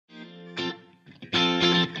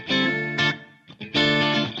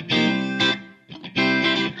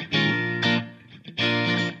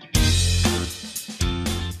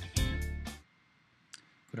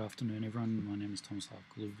afternoon everyone, my name is Tomislav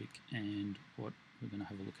Golubovic, and what we're going to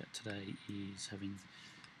have a look at today is having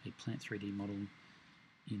a Plant3D model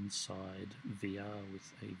inside VR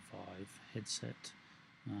with a Vive headset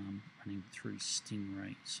running through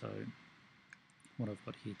Stingray. So what I've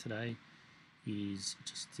got here today is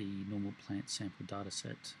just the normal plant sample data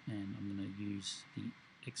set, and I'm going to use the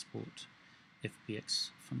export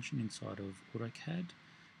FBX function inside of AutoCAD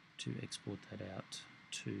to export that out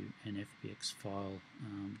to an FBX file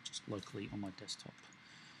just locally on my desktop.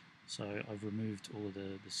 So I've removed all of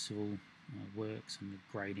the civil works and the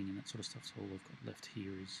grading and that sort of stuff, so all I've got left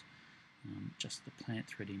here is just the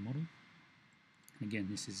Plant3D model. And again,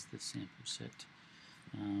 this is the sample set,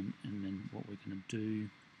 and then what we're going to do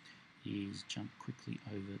is jump quickly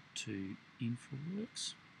over to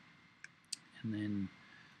InfraWorks, and then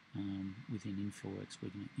within InfraWorks we're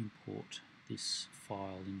going to import this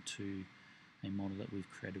file into a model that we've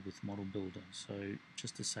created with Model Builder. So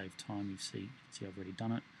just to save time, you see I've already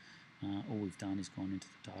done it. All we've done is gone into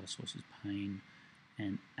the data sources pane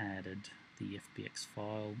and added the FBX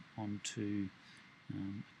file onto a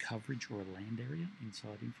coverage or a land area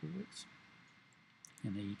inside InfraWorks.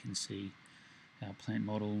 And there you can see our plant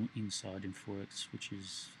model inside InfraWorks, which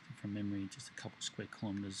is, from memory, just a couple square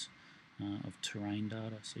kilometres of terrain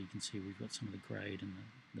data. So you can see we've got some of the grade and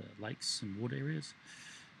the lakes and wood areas.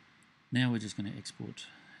 Now we're just going to export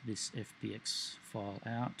this FBX file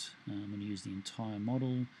out. I'm going to use the entire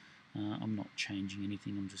model. I'm not changing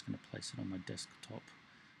anything, I'm just going to place it on my desktop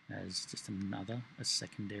as just a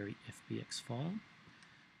secondary FBX file.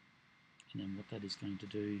 And then what that is going to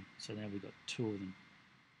do, so now we've got two of them.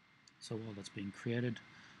 So while that's being created,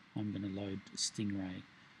 I'm going to load Stingray.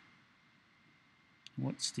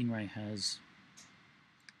 What Stingray has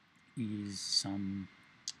is some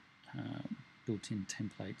built-in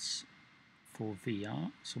templates for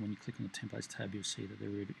VR. So when you click on the templates tab, you'll see that there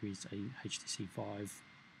is a HTC Vive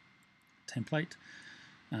template.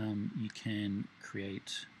 You can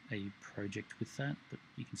create a project with that, but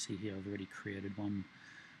you can see here I've already created one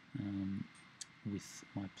with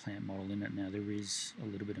my plant model in it. Now there is a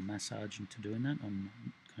little bit of massaging to do in that. I'm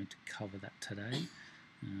going to cover that today.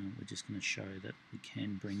 We're just going to show that we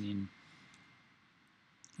can bring in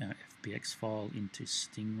our FBX file into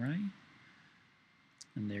Stingray,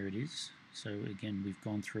 and there it is. So again, we've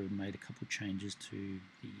gone through and made a couple changes to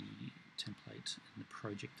the template and the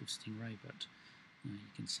project of Stingray, but you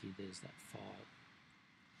can see there's that file.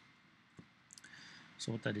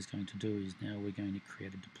 So what that is going to do is now we're going to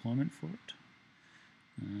create a deployment for it.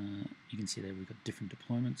 You can see there we've got different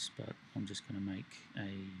deployments, but I'm just going to make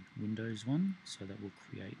a Windows one, so that will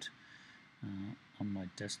create on my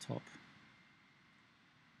desktop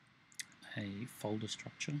a folder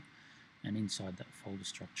structure, and inside that folder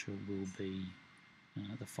structure will be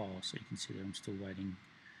the file. So you can see there I'm still waiting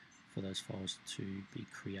for those files to be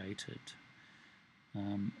created.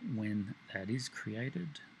 When that is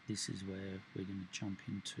created, this is where we're going to jump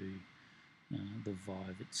into the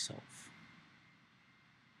Vive itself.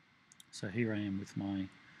 So here I am with my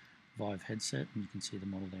Vive headset, and you can see the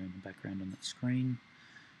model there in the background on that screen.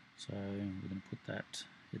 So we're going to put that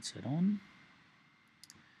headset on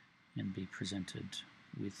and be presented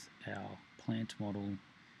with our plant model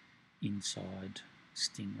inside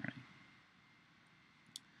Stingray.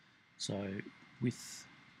 So with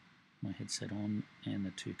my headset on and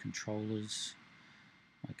the two controllers,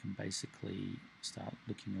 I can basically start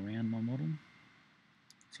looking around my model.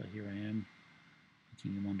 So here I am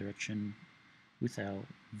looking in one direction with our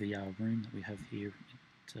VR room that we have here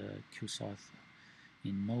at Kilsyth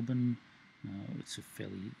in Melbourne. It's a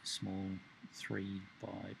fairly small 3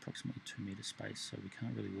 by approximately 2 metre space, so we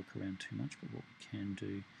can't really walk around too much, but what we can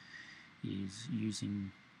do is,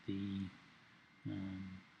 using the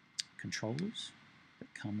controllers that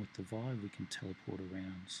come with the Vive, we can teleport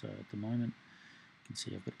around. So at the moment you can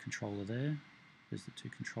see I've got a controller there, there's the two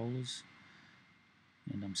controllers,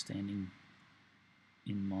 and I'm standing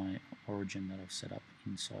in my origin that I've set up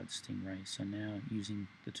inside Stingray. So now, using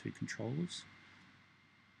the two controllers,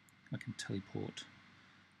 I can teleport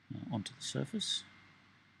onto the surface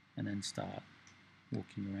and then start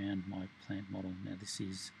walking around my plant model. Now this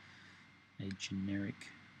is a generic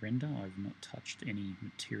render. I've not touched any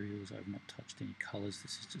materials, I've not touched any colors.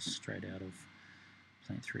 This is just straight out of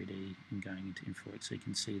Plant3D and going into InfraWorks. So you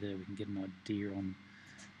can see there we can get an idea on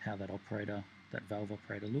how that valve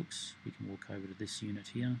operator looks. We can walk over to this unit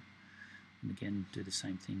here and again do the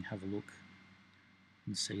same thing, have a look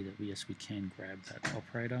and see that yes, we can grab that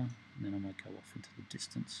operator, and then I might go off into the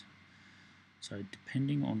distance. So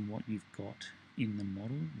depending on what you've got in the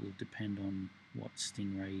model will depend on what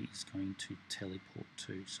Stingray is going to teleport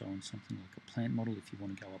to. So on something like a plant model, if you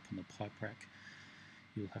want to go up on the pipe rack,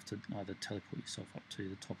 you'll have to either teleport yourself up to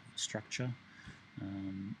the top of a structure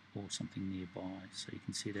or something nearby. So you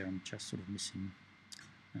can see there I'm just sort of missing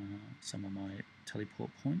some of my teleport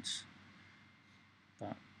points,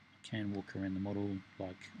 but I can walk around the model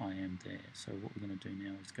like I am there. So what we're going to do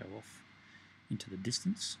now is go off into the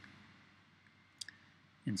distance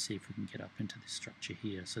and see if we can get up into this structure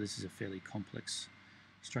here. So this is a fairly complex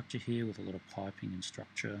structure here with a lot of piping and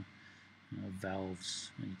structure,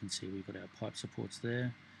 valves, and you can see we've got our pipe supports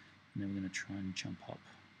there, and then we're going to try and jump up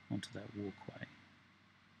onto that walkway.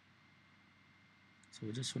 So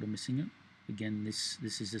we're just sort of missing it. Again, this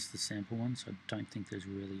is just the sample one, so I don't think there's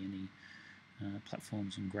really any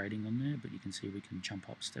platforms and grading on there, but you can see we can jump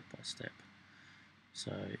up step by step.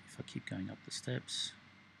 So if I keep going up the steps,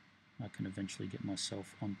 I can eventually get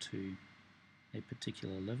myself onto a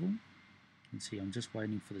particular level. You can see I'm just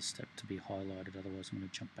waiting for the step to be highlighted, otherwise I'm going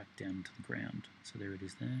to jump back down into the ground. So there it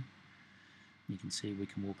is there. You can see we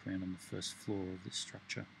can walk around on the first floor of this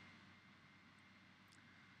structure.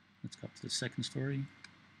 Let's go up to the second story and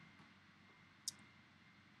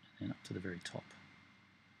then up to the very top.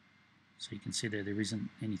 So you can see there isn't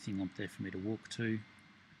anything up there for me to walk to.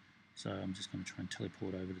 So I'm just going to try and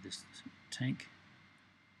teleport over to this tank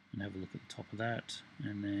and have a look at the top of that,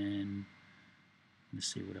 and then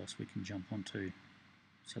let's see what else we can jump onto.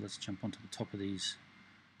 So let's jump onto the top of these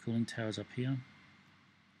cooling towers up here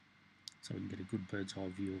so we can get a good bird's eye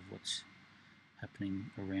view of what's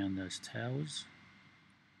happening around those towers.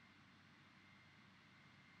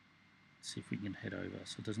 Let's see if we can head over.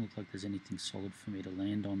 So it doesn't look like there's anything solid for me to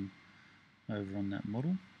land on over on that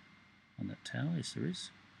model, on that tower. Yes, there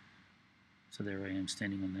is. So there I am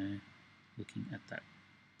standing on there looking at that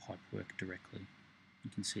pipe work directly. You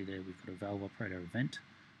can see there we've got a valve operator, a vent,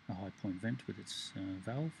 a high point vent with its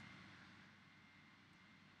valve,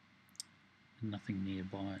 and nothing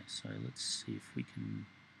nearby. So let's see if we can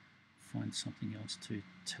find something else to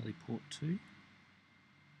teleport to.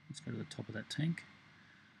 Let's go to the top of that tank,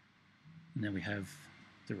 and then we have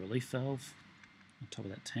the relief valve on top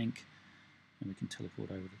of that tank, and we can teleport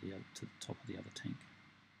over to the top of the other tank.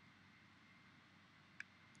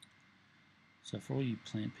 So for all you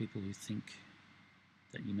plant people who think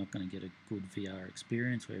that you're not going to get a good VR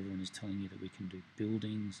experience where everyone is telling you that we can do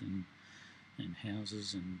buildings and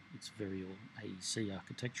houses and it's very all AEC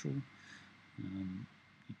architectural,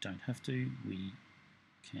 you don't have to. We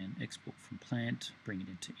can export from Plant, bring it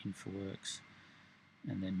into InfraWorks,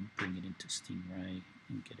 and then bring it into Stingray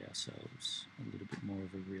and get ourselves a little bit more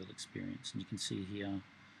of a real experience. And you can see here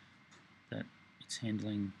that it's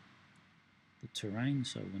handling the terrain,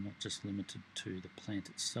 so we're not just limited to the plant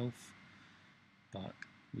itself, but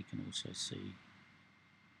we can also see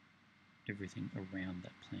everything around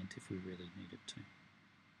that plant if we really needed to.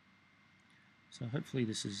 So hopefully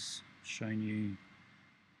this has shown you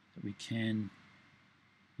that we can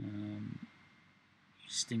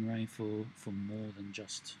use Stingray for more than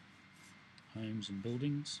just homes and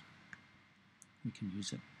buildings. We can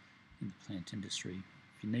use it in the plant industry.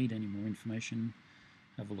 If you need any more information,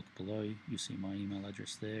 have a look below. You'll see my email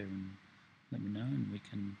address there, and let me know and we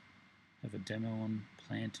can have a demo on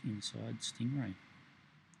Plant inside Stingray.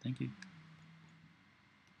 Thank you.